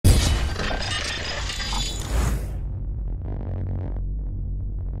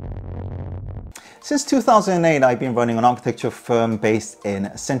Since 2008, I've been running an architecture firm based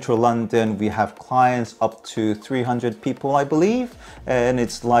in central London. We have clients up to 300 people, I believe. And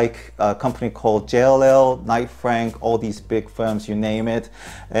it's like a company called JLL, Knight Frank, all these big firms, you name it.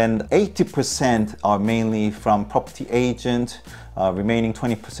 And 80% are mainly from property agent. Remaining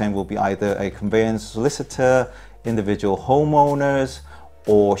 20% will be either a conveyance solicitor, individual homeowners,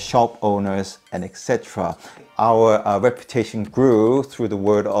 or shop owners, and etc. Our reputation grew through the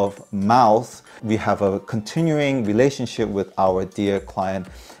word of mouth. We have a continuing relationship with our dear client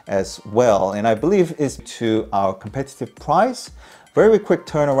as well. And I believe it's to our competitive price. Very quick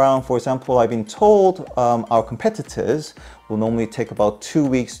turnaround. For example, I've been told our competitors will normally take about 2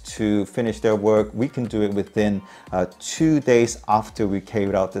 weeks to finish their work. We can do it within 2 days after we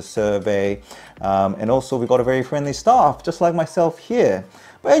carried out the survey. And also we got a very friendly staff, just like myself here.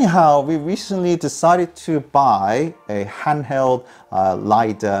 But anyhow, we recently decided to buy a handheld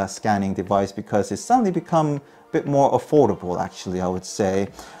LiDAR scanning device because it's suddenly become a bit more affordable, actually, I would say.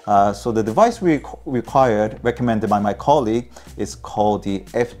 So the device we recommended by my colleague, is called the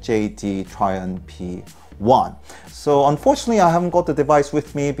FJD Trion P1. So unfortunately, I haven't got the device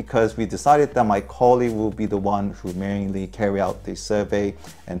with me because we decided that my colleague will be the one who mainly carry out the survey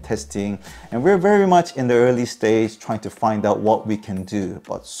and testing. And we're very much in the early stage trying to find out what we can do.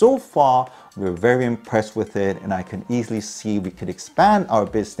 But so far, we're very impressed with it, and I can easily see we could expand our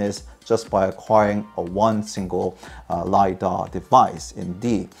business just by acquiring one single LiDAR device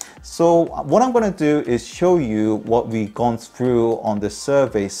indeed. So what I'm going to do is show you what we've gone through on the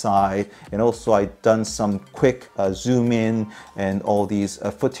survey side, and also I've done some quick zoom in and all these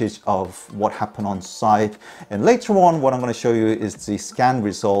footage of what happened on site. And later on, what I'm going to show you is the scan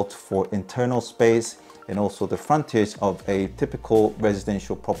result for internal space and also the frontage of a typical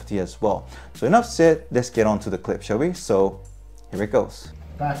residential property as well. So enough said, let's get on to the clip, shall we? So here it goes.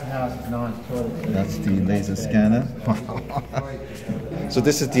 That's the laser scanner. So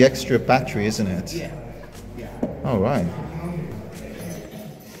this is the extra battery, isn't it? Yeah. All right.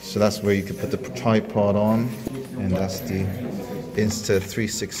 So that's where you can put the tripod on, and that's the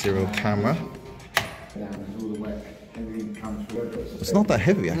Insta360 camera. It's not that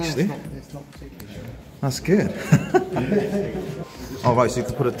heavy, actually. No, it's not particularly. That's good. All right, so you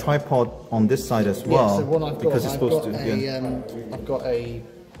can put a tripod on this side as well. Yeah, so what I've got, because it's supposed to. I've got a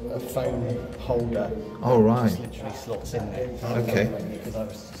phone holder. Oh, right. Just literally slots in there. Okay. Because I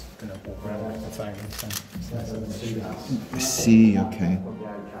was just going to walk around with the phone. So that's what I'm doing. I see. Okay,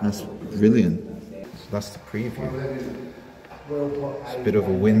 that's brilliant. So that's the preview. It's a bit of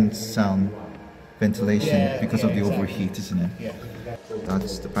a wind sound ventilation because of the overheat, isn't it? Yeah.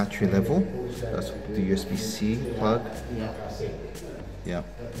 That's the battery level. That's the USB-C plug. Yeah. Yeah,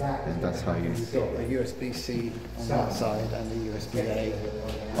 and that's how you. You've got a USB-C on that side and a USB-A.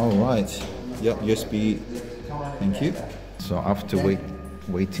 All right. Yep, USB. Thank you. So after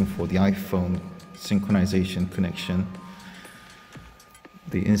waiting for the iPhone synchronization connection,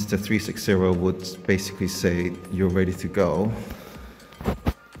 the Insta360 would basically say you're ready to go,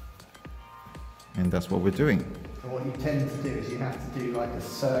 and that's what we're doing. So what you tend to do is you have to do like a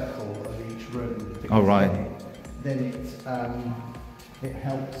circle of each room. All right. Then it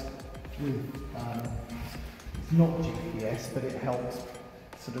helps with, it's not GPS, but it helps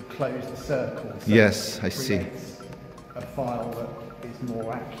sort of close the circle. So yes, I see. A file that is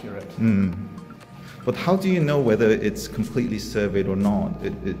more accurate. But how do you know whether it's completely surveyed or not?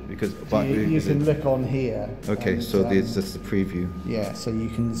 Because you can look on here. Okay, and, so this is the preview. Yeah, so you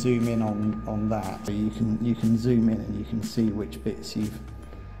can zoom in on that. So you can zoom in and you can see which bits you've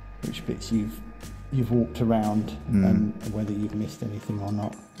walked around and whether you've missed anything or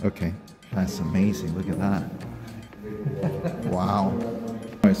not. Okay, that's amazing. Look at that. Wow. All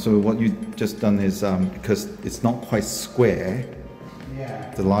right, so what you just done is because it's not quite square,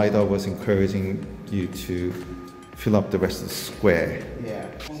 the LiDAR was encouraging you to fill up the rest of the square. Yeah.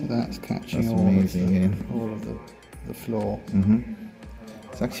 So that's catching all of the floor.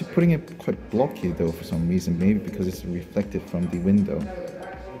 It's actually putting it quite blocky though for some reason, maybe because it's reflected from the window.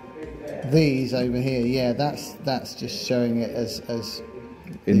 These over here, yeah, that's just showing it as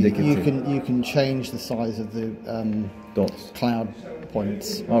indicative. You can change the size of the dots, cloud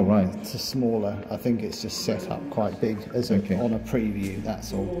points. Oh, right. To smaller. I think it's just set up quite big as on a preview.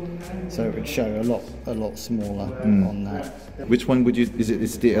 That's all. So it would show a lot smaller on that. Which one would you? Is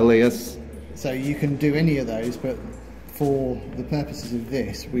it the LAS? So you can do any of those, but for the purposes of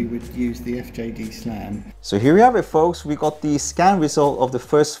this, we would use the FJD SLAM. So here we have it, folks. We got the scan result of the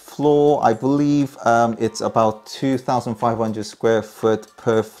first floor. I believe it's about 2,500 square foot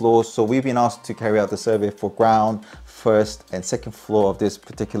per floor. So we've been asked to carry out the survey for ground, first and second floor of this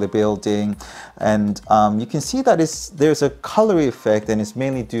particular building. And you can see that there's a color effect, and it's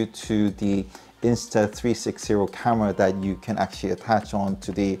mainly due to the Insta360 camera that you can actually attach on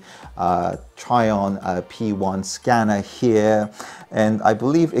to the Trion P1 scanner here. And I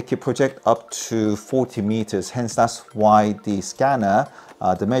believe it can project up to 40 meters, hence that's why the scanner,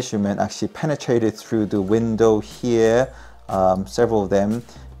 the measurement actually penetrated through the window here, several of them,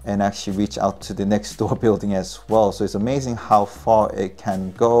 and actually reach out to the next door building as well. So it's amazing how far it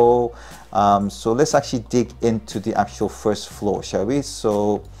can go. So let's actually dig into the actual first floor, shall we?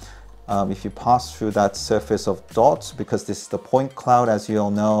 So if you pass through that surface of dots, because this is the point cloud, as you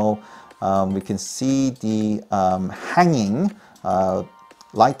all know, we can see the hanging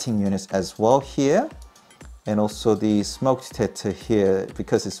lighting units as well here, and also the smoke detector here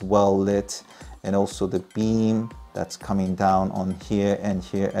because it's well lit, and also the beam that's coming down on here and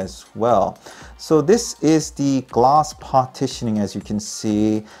here as well. So this is the glass partitioning, as you can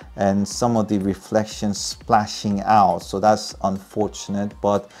see, and some of the reflections splashing out. So that's unfortunate,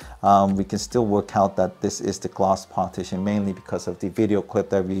 but we can still work out that this is the glass partition, mainly because of the video clip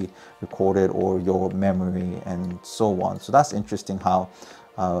that we recorded or your memory and so on. So that's interesting how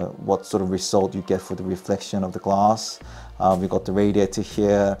what sort of result you get for the reflection of the glass. We got the radiator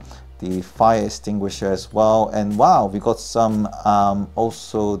here, the fire extinguisher as well, and wow, we got some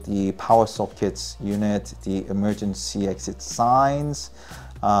also the power sockets unit, the emergency exit signs,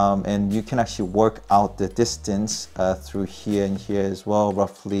 and you can actually work out the distance through here and here as well.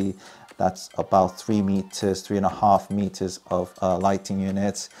 Roughly that's about 3 meters, 3.5 meters of lighting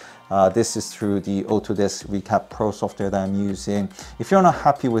units. This is through the Autodesk Recap Pro software that I'm using. If you're not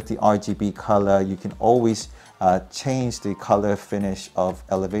happy with the RGB color, you can always change the color finish of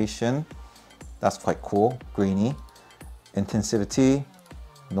elevation. That's quite cool. Greeny. Intensivity,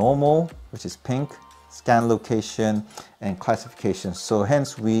 normal, which is pink, scan location, and classification. So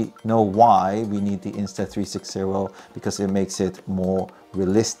hence we know why we need the Insta360, because it makes it more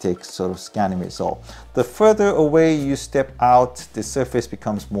realistic sort of scanning result. The further away you step out, the surface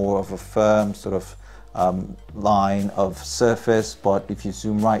becomes more of a firm sort of line of surface, but if you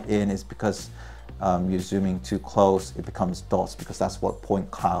zoom right in, it's because you're zooming too close, it becomes dots, because that's what point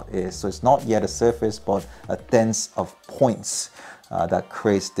cloud is. So it's not yet a surface, but a dense of points that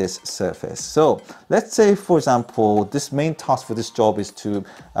creates this surface. So let's say, for example, this main task for this job is to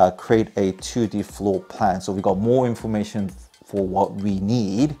create a 2D floor plan. So we got more information for what we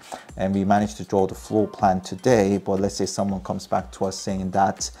need, and we managed to draw the floor plan today. But let's say someone comes back to us saying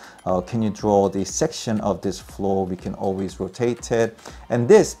that can you draw the section of this floor? We can always rotate it, and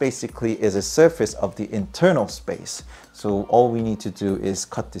this basically is a surface of the internal space. So all we need to do is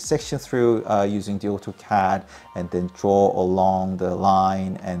cut the section through using the AutoCAD, and then draw along the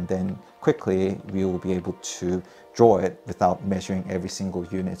line, and then quickly we will be able to draw it without measuring every single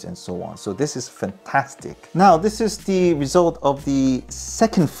unit and so on. So this is fantastic. Now this is the result of the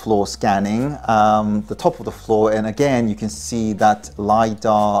second floor scanning, the top of the floor, and again you can see that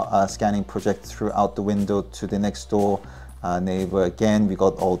LiDAR scanning project throughout the window to the next door neighbor. Again, we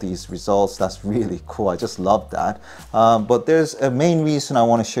got all these results. That's really cool. I just love that. But there's a main reason I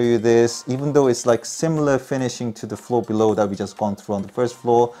want to show you this. Even though it's like similar finishing to the floor below that we just gone through on the first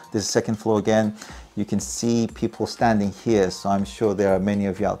floor, this is second floor again. You can see people standing here. So I'm sure there are many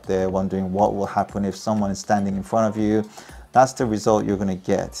of you out there wondering what will happen if someone is standing in front of you. That's the result you're going to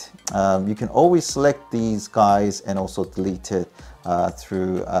get. You can always select these guys and also delete it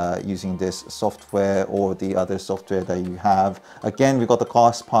through using this software or the other software that you have. Again, we got the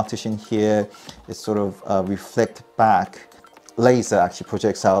glass partition here. It sort of reflect back. Laser actually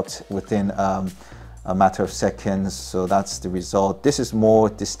projects out within a matter of seconds. So that's the result. This is more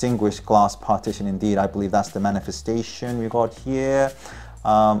distinguished glass partition indeed. I believe that's the manifestation we got here.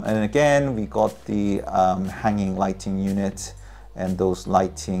 And again, we got the hanging lighting unit and those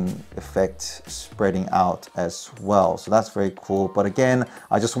lighting effects spreading out as well. So that's very cool. But again,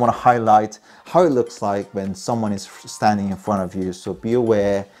 I just want to highlight how it looks like when someone is standing in front of you. So be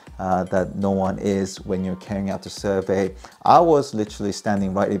aware that no one is when you're carrying out the survey. I was literally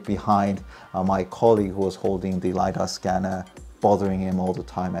standing right behind my colleague who was holding the LiDAR scanner, bothering him all the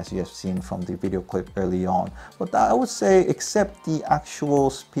time, as you have seen from the video clip early on. But I would say, except the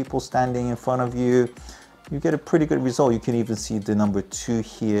actual people standing in front of you, you get a pretty good result. You can even see the number 2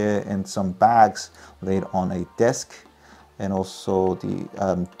 here and some bags laid on a desk, and also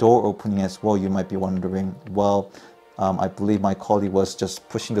the door opening as well. You might be wondering, well, I believe my colleague was just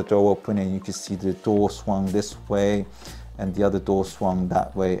pushing the door open, and you can see the door swung this way and the other door swung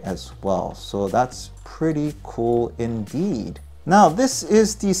that way as well. So that's pretty cool indeed. Now this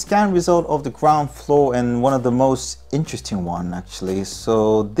is the scan result of the ground floor, and one of the most interesting one actually.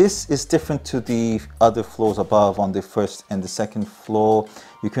 So this is different to the other floors above on the first and the second floor.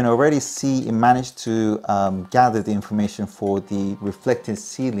 You can already see it managed to gather the information for the reflected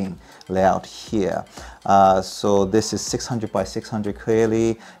ceiling layout here. So this is 600 by 600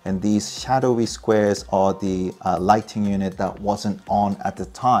 clearly, and these shadowy squares are the lighting unit that wasn't on at the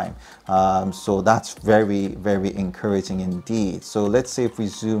time. So that's very, very encouraging indeed. So let's say if we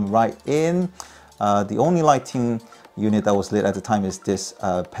zoom right in, the only lighting unit that was lit at the time is this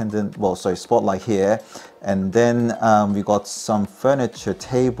spotlight here, and then we got some furniture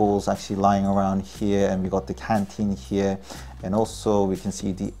tables actually lying around here, and we got the canteen here, and also we can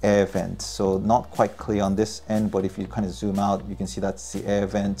see the air vent. So not quite clear on this end, but if you kind of zoom out, you can see that's the air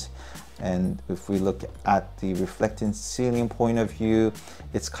vent. And if we look at the reflecting ceiling point of view,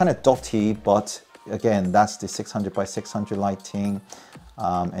 it's kind of dotty, but again, that's the 600 by 600 lighting,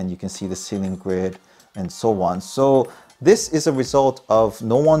 and you can see the ceiling grid and so on. So this is a result of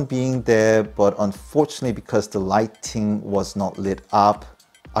no one being there, but unfortunately because the lighting was not lit up,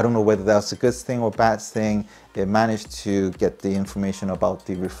 I don't know whether that's a good thing or bad thing, it managed to get the information about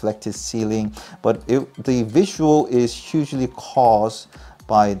the reflected ceiling, but the visual is hugely caused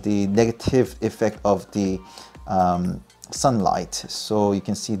by the negative effect of the sunlight. So you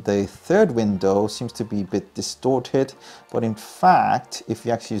can see the third window seems to be a bit distorted, but in fact if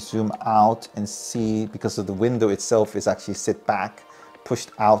you actually zoom out and see, because of the window itself is actually sit back,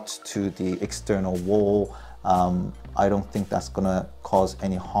 pushed out to the external wall, I don't think that's gonna cause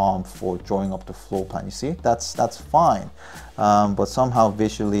any harm for drawing up the floor plan. You see, that's fine, but somehow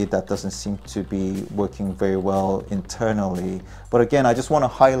visually that doesn't seem to be working very well internally. But again, I just want to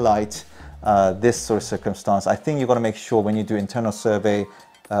highlight this sort of circumstance. I think you've got to make sure when you do internal survey,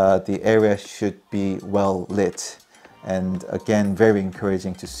 the area should be well lit. And again, very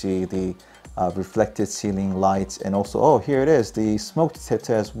encouraging to see the reflected ceiling lights, and also, oh, here it is, the smoke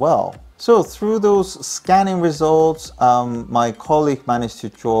detector as well. So through those scanning results, my colleague managed to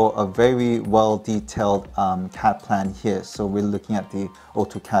draw a very well detailed CAD plan here. So we're looking at the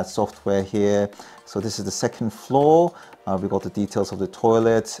AutoCAD software here. So this is the second floor. We got the details of the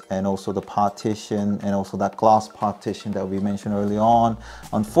toilet and also the partition, and also that glass partition that we mentioned early on.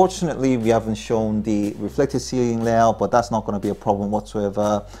 Unfortunately, we haven't shown the reflected ceiling layout, but that's not going to be a problem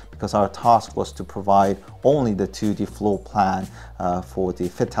whatsoever, because our task was to provide only the 2D floor plan for the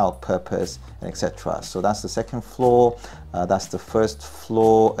fit out purpose and etc. So that's the second floor. That's the first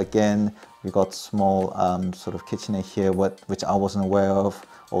floor. Again, we got small sort of kitchenette here, which I wasn't aware of.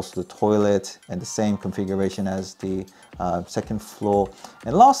 Also the toilet, and the same configuration as the second floor.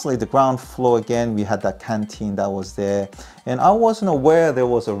 And lastly, the ground floor, again, we had that canteen that was there. And I wasn't aware there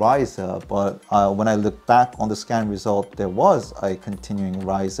was a riser, but when I look back on the scan result, there was a continuing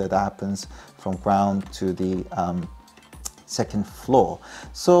riser that happens from ground to the second floor.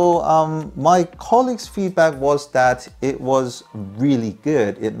 So my colleague's feedback was that it was really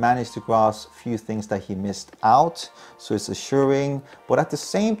good. It managed to grasp a few things that he missed out, so it's assuring, but at the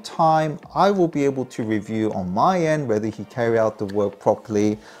same time I will be able to review on my end whether he carried out the work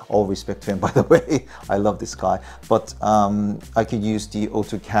properly. All respect to him, by the way, I love this guy, but I could use the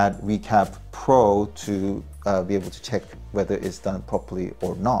AutoCAD Recap Pro to be able to check whether it's done properly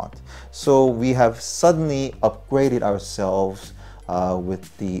or not. So we have suddenly upgraded ourselves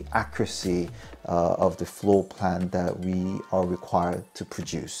with the accuracy of the floor plan that we are required to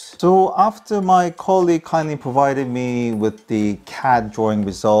produce. So after my colleague kindly provided me with the CAD drawing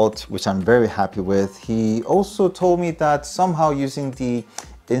result, which I'm very happy with, he also told me that somehow using the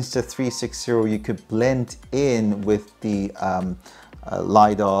Insta360 you could blend in with the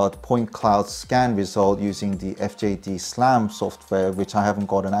LiDAR point cloud scan result using the FJD SLAM software, which I haven't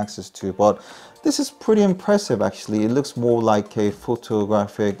gotten access to, but this is pretty impressive actually. It looks more like a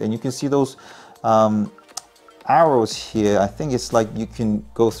photographic, and you can see those arrows here. I think it's like you can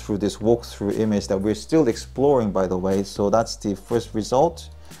go through this walkthrough image that we're still exploring, by the way. So that's the first result.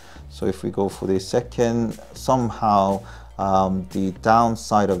 So if we go for the second, somehow the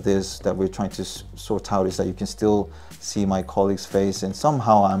downside of this that we're trying to sort out is that you can still see my colleague's face, and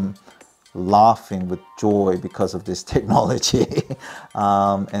somehow I'm laughing with joy because of this technology.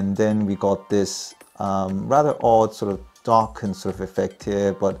 And then we got this rather odd sort of darkened sort of effect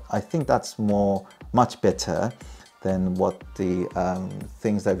here, but I think that's much better than what the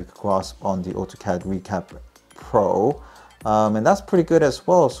things that we could grasp on the AutoCAD Recap Pro, and that's pretty good as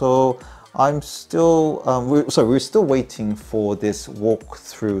well. So I'm still, we're still waiting for this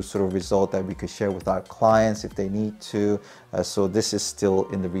walkthrough sort of result that we could share with our clients if they need to. So this is still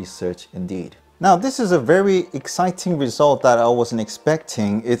in the research indeed. Now, this is a very exciting result that I wasn't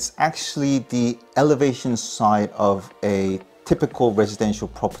expecting. It's actually the elevation side of a typical residential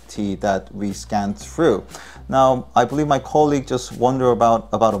property that we scanned through. Now, I believe my colleague just wandered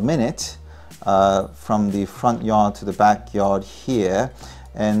about a minute from the front yard to the backyard here.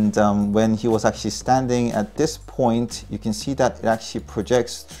 And when he was actually standing at this point, you can see that it actually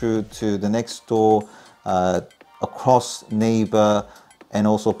projects through to the next door, across neighbor, and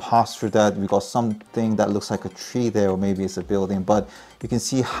also pass through that. We got something that looks like a tree there, or maybe it's a building, but you can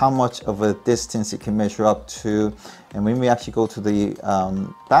see how much of a distance it can measure up to. And when we actually go to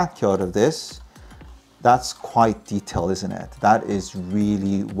the backyard of this, that's quite detailed, isn't it? That is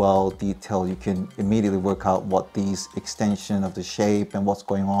really well detailed. You can immediately work out what these extension of the shape and what's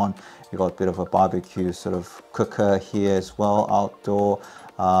going on. You got a bit of a barbecue sort of cooker here as well, outdoor.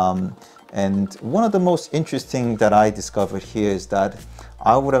 And one of the most interesting that I discovered here is that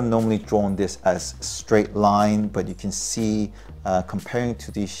I would have normally drawn this as straight line, but you can see comparing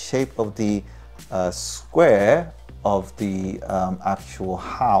to the shape of the square of the actual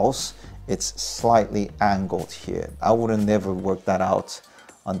house, it's slightly angled here. I would have never worked that out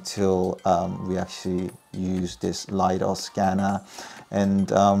until we actually use this LiDAR scanner.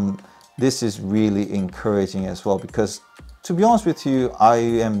 And this is really encouraging as well, because to be honest with you,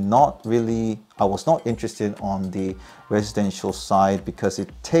 I was not interested on the residential side because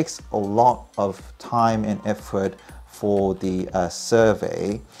it takes a lot of time and effort for the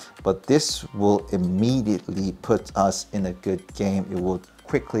survey, but this will immediately put us in a good game. It will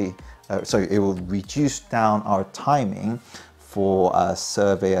quickly, it will reduce down our timing for a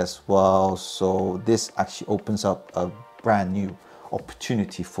survey as well. So this actually opens up a brand new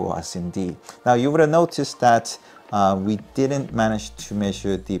opportunity for us indeed. Now, you would have noticed that we didn't manage to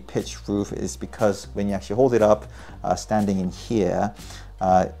measure the pitch roof. Is because when you actually hold it up, standing in here,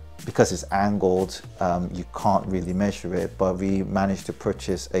 because it's angled, you can't really measure it, but we managed to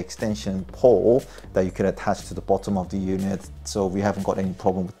purchase an extension pole that you can attach to the bottom of the unit, so we haven't got any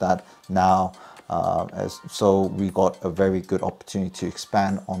problem with that now. So we got a very good opportunity to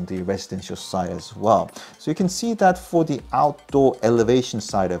expand on the residential side as well. So you can see that for the outdoor elevation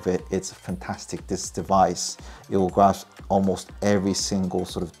side of it, it's fantastic. This device, it will grasp almost every single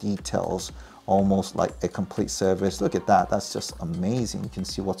sort of details, almost like a complete service. Look at that, that's just amazing. You can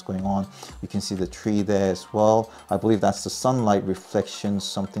see what's going on. You can see the tree there as well. I believe that's the sunlight reflection,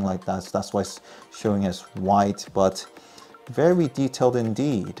 something like that. So that's why it's showing as white, but very detailed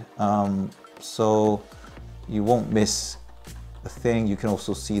indeed. So you won't miss a thing. You can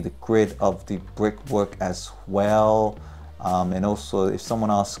also see the grid of the brickwork as well. And also if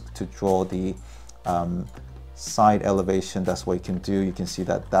someone asks to draw the side elevation, that's what you can do. You can see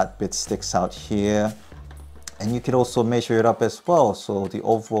that that bit sticks out here, and you can also measure it up as well. So the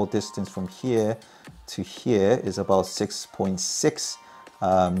overall distance from here to here is about 6.6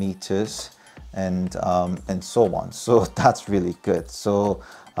 meters, and so on. So that's really good. So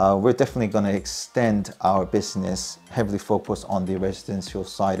we're definitely going to extend our business, heavily focused on the residential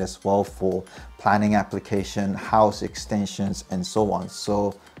side as well, for planning application, house extensions, and so on.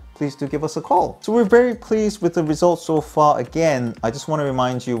 So please do give us a call. So we're very pleased with the results so far. Again, I just want to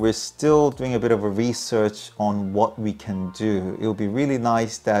remind you, we're still doing a bit of a research on what we can do. It would be really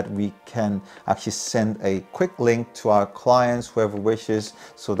nice that we can actually send a quick link to our clients, whoever wishes,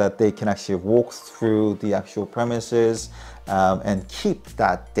 so that they can actually walk through the actual premises and keep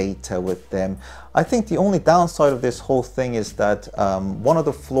that data with them. I think the only downside of this whole thing is that one of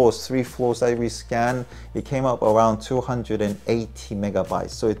the floors, 3 floors that we scanned, it came up around 280 megabytes.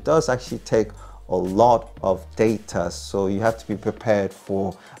 So it does actually take a lot of data. So you have to be prepared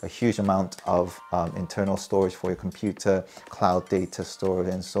for a huge amount of internal storage for your computer, cloud data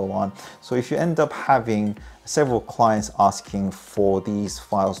storage, and so on. So if you end up having several clients asking for these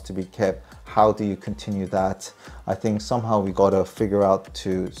files to be kept, how do you continue that? I think somehow we got to figure out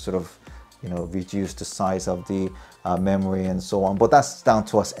to sort of, reduce the size of the memory and so on, but that's down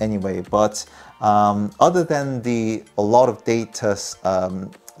to us anyway. But other than a lot of data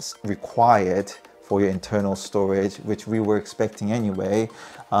required for your internal storage, which we were expecting anyway,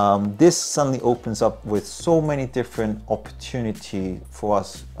 this suddenly opens up with so many different opportunity for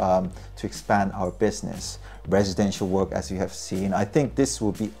us to expand our business. Residential work, as you have seen. I think this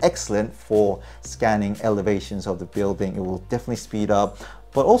will be excellent for scanning elevations of the building. It will definitely speed up,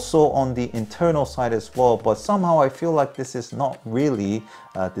 but also on the internal side as well. But somehow I feel like this is not really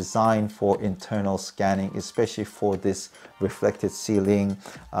designed for internal scanning, especially for this reflected ceiling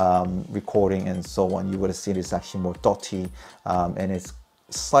recording and so on. You would have seen it's actually more dotty, and it's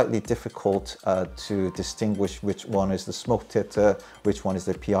slightly difficult to distinguish which one is the smoke detector, which one is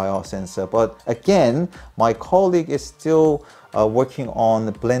the PIR sensor. But again, my colleague is still working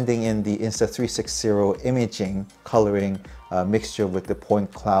on blending in the Insta360 imaging coloring mixture with the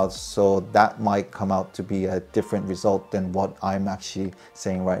point clouds, so that might come out to be a different result than what I'm actually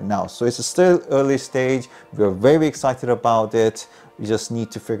saying right now. So it's still early stage. We're very excited about it. We just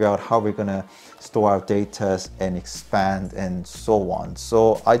need to figure out how we're gonna store our data and expand and so on.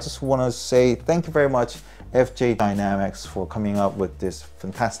 So I just want to say thank you very much, FJDynamics, for coming up with this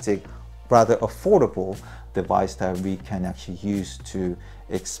fantastic, rather affordable device that we can actually use to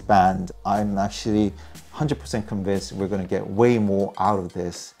expand. I'm actually 100% convinced we're going to get way more out of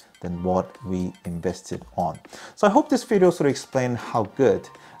this than what we invested on. So I hope this video sort of explained how good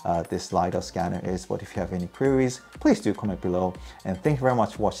this LiDAR scanner is. But if you have any queries, please do comment below. And thank you very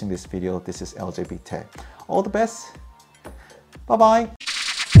much for watching this video. This is LJB Tech. All the best. Bye-bye.